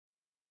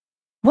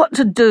What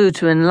to do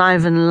to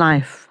enliven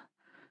life,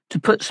 to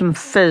put some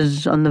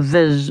fizz on the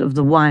viz of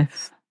the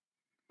wife?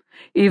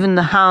 Even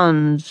the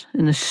hounds,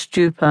 in a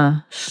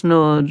stupor,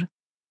 snored.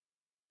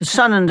 The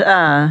son and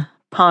heir,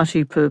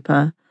 party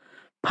pooper,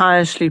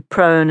 piously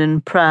prone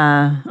in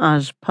prayer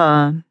as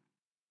per.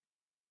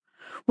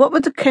 What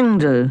would the king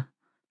do,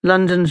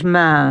 London's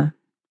mayor?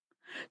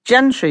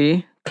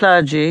 Gentry,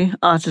 clergy,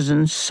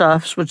 artisans,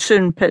 serfs would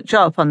soon pitch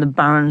up on the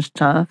baron's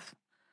turf.